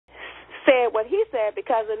said what he said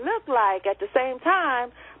because it looked like at the same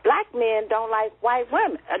time black men don't like white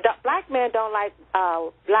women. Black men don't like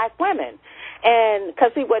black women. And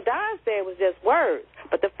because, see, what Don said was just words.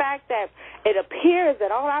 But the fact that it appears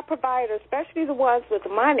that all our providers, especially the ones with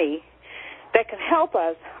money that can help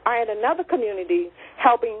us, are in another community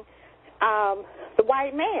helping the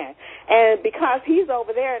white man. And because he's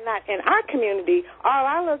over there and not in our community,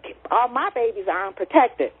 all my babies are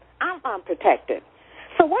unprotected. I'm unprotected.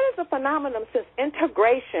 So what is the phenomenon since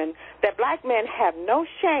integration that black men have no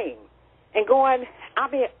shame in going,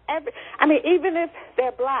 even if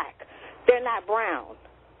they're black, they're not brown.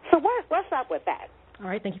 So what's up with that? All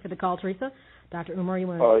right, thank you for the call, Teresa. Dr. Umar, you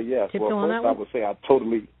want to yes. tiptoe on that one? I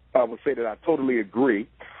would say that I totally agree.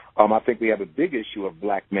 I think we have a big issue of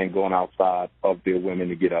black men going outside of their women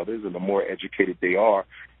to get others, and the more educated they are,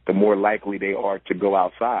 the more likely they are to go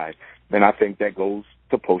outside. And I think that goes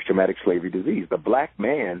to post-traumatic slavery disease. The black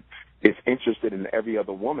man is interested in every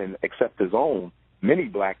other woman except his own. Many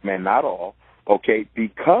black men, not all, okay,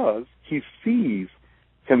 because he sees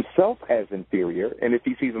himself as inferior, and if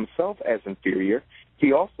he sees himself as inferior,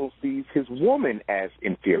 he also sees his woman as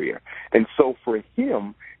inferior. And so for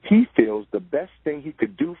him, he feels the best thing he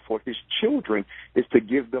could do for his children is to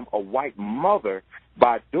give them a white mother.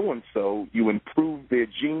 By doing so, you improve their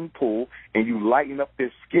gene pool and you lighten up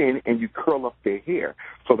their skin and you curl up their hair.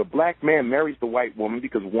 So the black man marries the white woman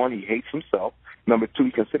because, one, he hates himself. Number two,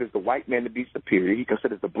 he considers the white man to be superior. He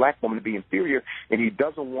considers the black woman to be inferior, and he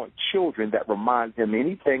doesn't want children that remind him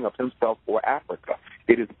anything of himself or Africa.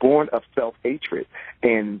 It is born of self-hatred.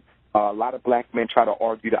 And a lot of black men try to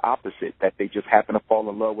argue the opposite, that they just happen to fall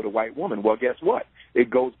in love with a white woman. Well, guess what? It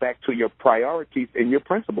goes back to your priorities and your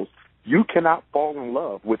principles. You cannot fall in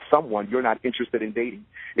love with someone you're not interested in dating.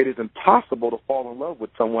 It is impossible to fall in love with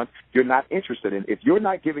someone you're not interested in. If you're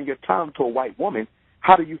not giving your time to a white woman,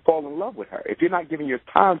 how do you fall in love with her? If you're not giving your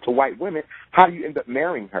time to white women, how do you end up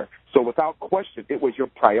marrying her? So without question, it was your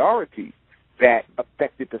priorities that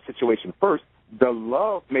affected the situation first. The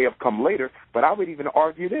love may have come later, but I would even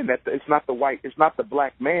argue then that it's not the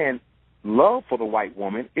black man love for the white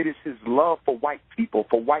woman. It is his love for white people,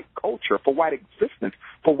 for white culture, for white existence,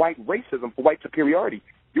 for white racism, for white superiority.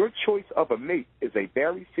 Your choice of a mate is a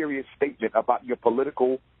very serious statement about your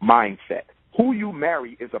political mindset. Who you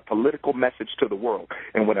marry is a political message to the world.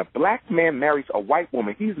 And when a black man marries a white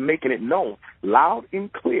woman, he's making it known loud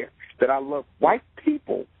and clear that I love white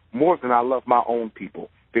people more than I love my own people.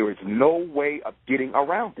 There is no way of getting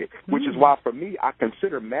around it, which is why, for me, I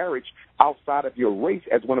consider marriage outside of your race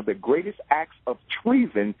as one of the greatest acts of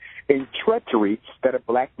treason and treachery that a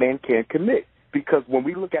black man can commit. Because when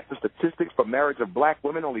we look at the statistics for marriage of black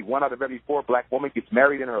women, only 1 out of every 4 black women gets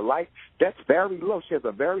married in her life. That's very low. She has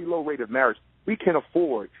a very low rate of marriage. We can't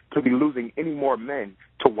afford to be losing any more men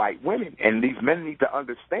to white women. And these men need to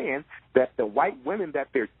understand that the white women that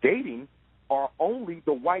they're dating are only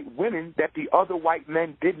the white women that the other white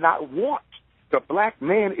men did not want. The black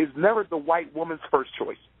man is never the white woman's first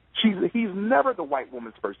choice. He's never the white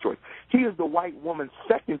woman's first choice. He is the white woman's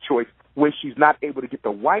second choice when she's not able to get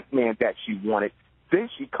the white man that she wanted. Then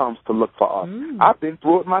she comes to look for us. I've been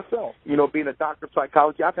through it myself. You know, being a doctor of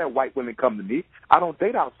psychology, I've had white women come to me. I don't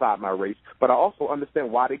date outside my race, but I also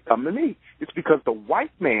understand why they come to me. It's because the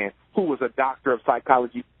white man, who was a doctor of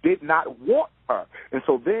psychology, did not want her. And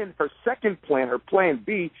so then her second plan, her plan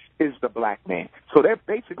B, is the black man. So they're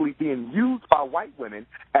basically being used by white women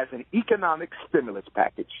as an economic stimulus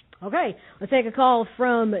package. Okay, let's take a call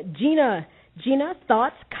from Gina. Gina,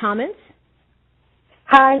 thoughts, comments?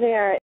 Hi there.